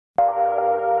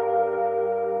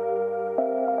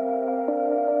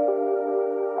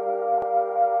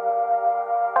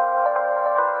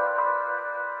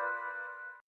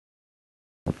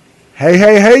Hey,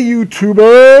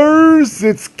 YouTubers!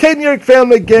 It's CadenYurk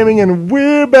Family Gaming, and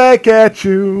we're back at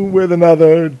you with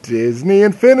another Disney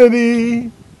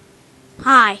Infinity.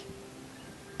 Hi.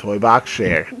 Toy Box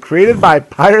Share, created by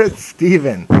Pirate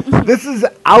Steven. This is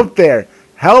out there.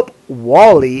 Help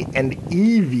Wally and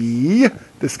Evie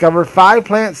discover 5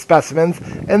 plant specimens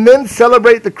and then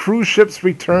celebrate the cruise ship's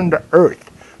return to Earth.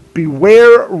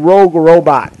 Beware rogue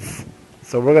robots.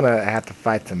 So we're going to have to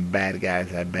fight some bad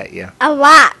guys, I bet you. A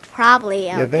lot,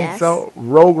 probably, I You think guess. so?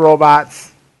 Rogue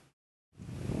robots.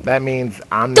 That means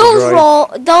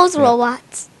Omnidroids. Those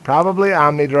robots. Probably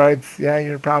Omnidroids. Yeah,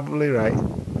 you're probably right.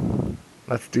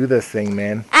 Let's do this thing,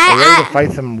 man. Are you ready to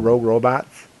fight some rogue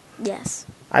robots? Yes.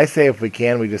 I say if we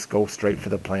can, we just go straight for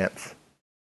the plants.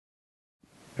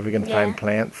 If we can find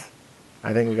plants.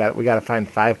 I think we got to find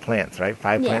 5 plants, right?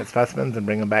 5 plant specimens and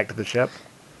bring them back to the ship.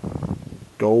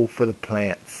 Go for the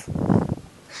plants.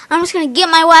 I'm just going to get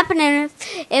my weapon, and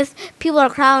if people are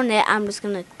crowding it, I'm just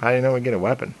going to... How do you know we get a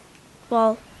weapon?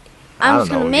 Well, I'm just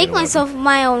going to make myself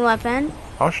my own weapon.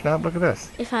 Oh, snap, look at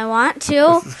this. If I want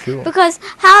to. This is cool. Because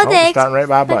how they starting right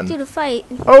by a button. expect you to fight.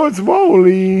 Oh, it's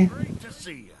Wally. Great to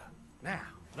see you. Now,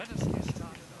 let us get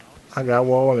started. I got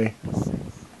Wally.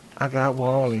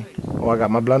 Oh, I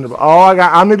got my blunderbuss. Oh, I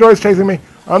got Omnidroids chasing me.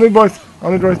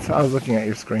 Omnidroids. I was looking at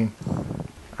your screen.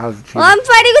 Well, I'm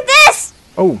fighting with this.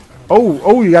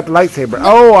 Oh, you got the lightsaber.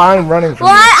 Oh, I'm running from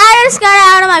you. I just got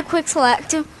out of my quick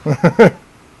select.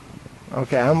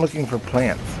 Okay, I'm looking for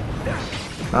plants.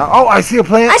 Oh, I see a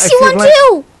plant. I see one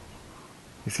too.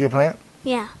 You see a plant?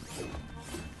 Yeah.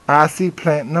 I see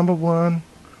plant number 1.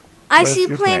 I see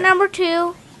plant number 2.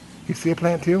 You see a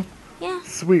plant too? Yeah.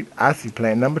 Sweet. I see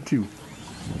plant number 2.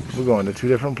 We're going to 2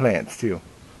 different plants too.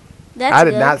 That's I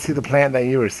did not see the plant that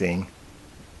you were seeing.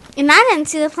 And I didn't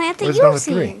see the plant that Where's you were number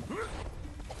seeing.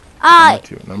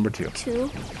 3? Number 2. 2.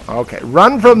 Okay.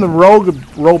 Run from the rogue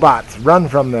robots. Run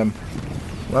from them.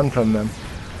 Run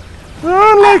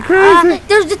like crazy.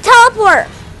 There's the teleport.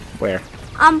 Where?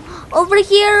 Over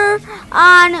here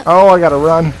on... Oh, I gotta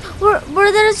run.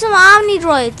 Where there's some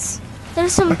Omnidroids.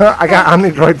 There's some... I got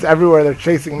Omnidroids everywhere. They're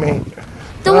chasing me.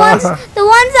 The ones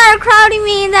that are crowding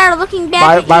me and that are looking back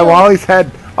at you. By Wally's head.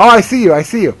 Oh, I see you.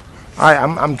 All right,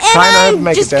 I'm trying to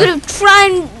make it there. I'm just gonna try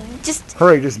and just...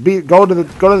 Hurry, go to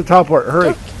the teleport.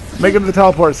 Hurry. Make it to the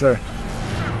teleport, sir.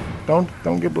 Don't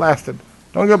get blasted.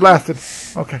 Don't get blasted.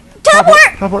 Okay.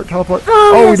 Teleport.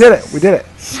 Oh, we did it.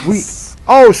 Sweet. Yes.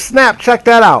 Oh, snap. Check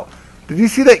that out. Did you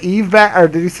see the Eve back, or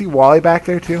did you see Wally back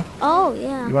there too? Oh,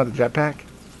 yeah. You want the jetpack?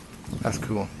 That's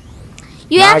cool.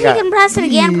 You actually can press it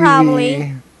again,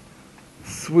 probably.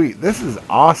 Sweet. This is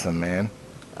awesome, man.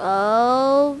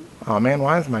 Oh. Oh, man,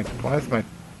 why is my...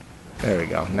 There we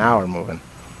go. Now we're moving.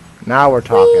 Now we're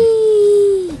talking.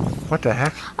 Whee. What the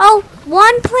heck? Oh,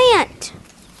 1 plant.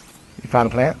 You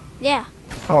found a plant? Yeah.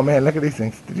 Oh, man, look at these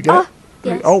things. Did you get it?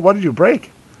 Yes. Oh, what did you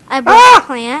break? I broke a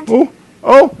plant. Oh,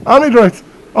 Omnidroids.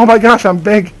 Oh, my gosh, I'm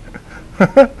big.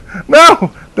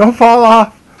 No, don't fall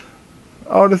off.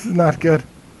 Oh, this is not good.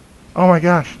 Oh, my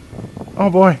gosh. Oh,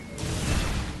 boy.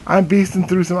 I'm beasting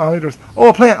through some Omnidroids. Oh,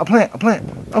 a plant.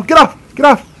 Oh, get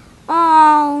off.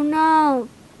 Oh, no.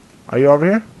 Are you over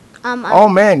here? Oh,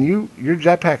 man, your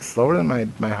jetpack's slower than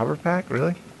my hover pack?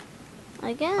 Really?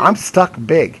 I guess. I'm stuck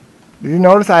big. Did you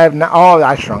notice I have not... Oh,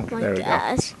 I shrunk. Oh my There we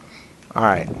gosh. go. All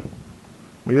right.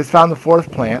 We just found the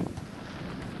 4th plant.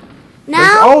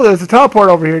 Now? There's a teleport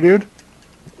over here, dude.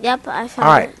 Yep, I found it. All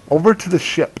right, over to the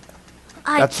ship.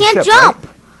 I can't jump.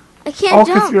 Right? I can't jump.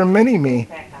 Oh, because you're a mini-me.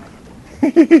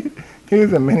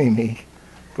 Here's a mini-me.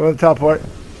 Go to the teleport.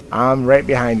 I'm right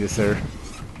behind you, sir.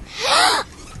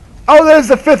 Oh, there's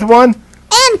the 5th one.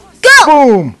 And go!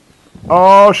 Boom.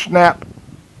 Oh, snap.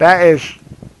 That is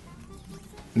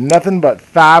nothing but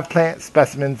 5 plant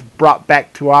specimens brought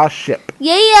back to our ship.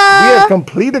 Yeah. We have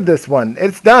completed this one.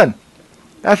 It's done.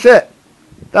 That's it.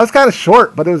 That was kind of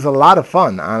short, but it was a lot of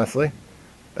fun, honestly.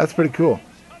 That's pretty cool.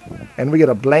 And we get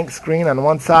a blank screen on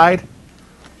one side.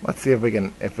 Let's see if we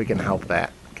can help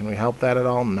that. Can we help that at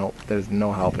all? Nope. There's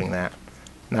no helping that.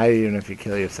 Not even if you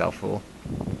kill yourself, fool.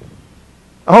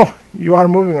 Oh, you are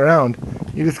moving around.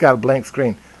 You just got a blank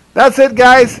screen. That's it,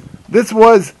 guys. This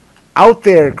was Out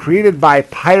There, created by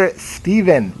Pirate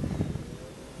Steven.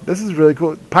 This is really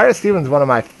cool. Pirate Steven's one of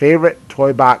my favorite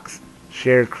Toy Box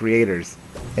Share creators.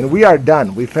 And we are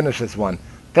done. We finished this one.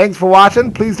 Thanks for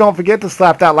watching. Please don't forget to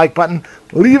slap that like button,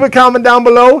 leave a comment down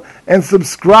below, and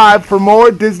subscribe for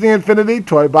more Disney Infinity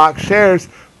Toy Box Shares.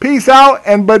 Peace out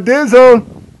and badizzle.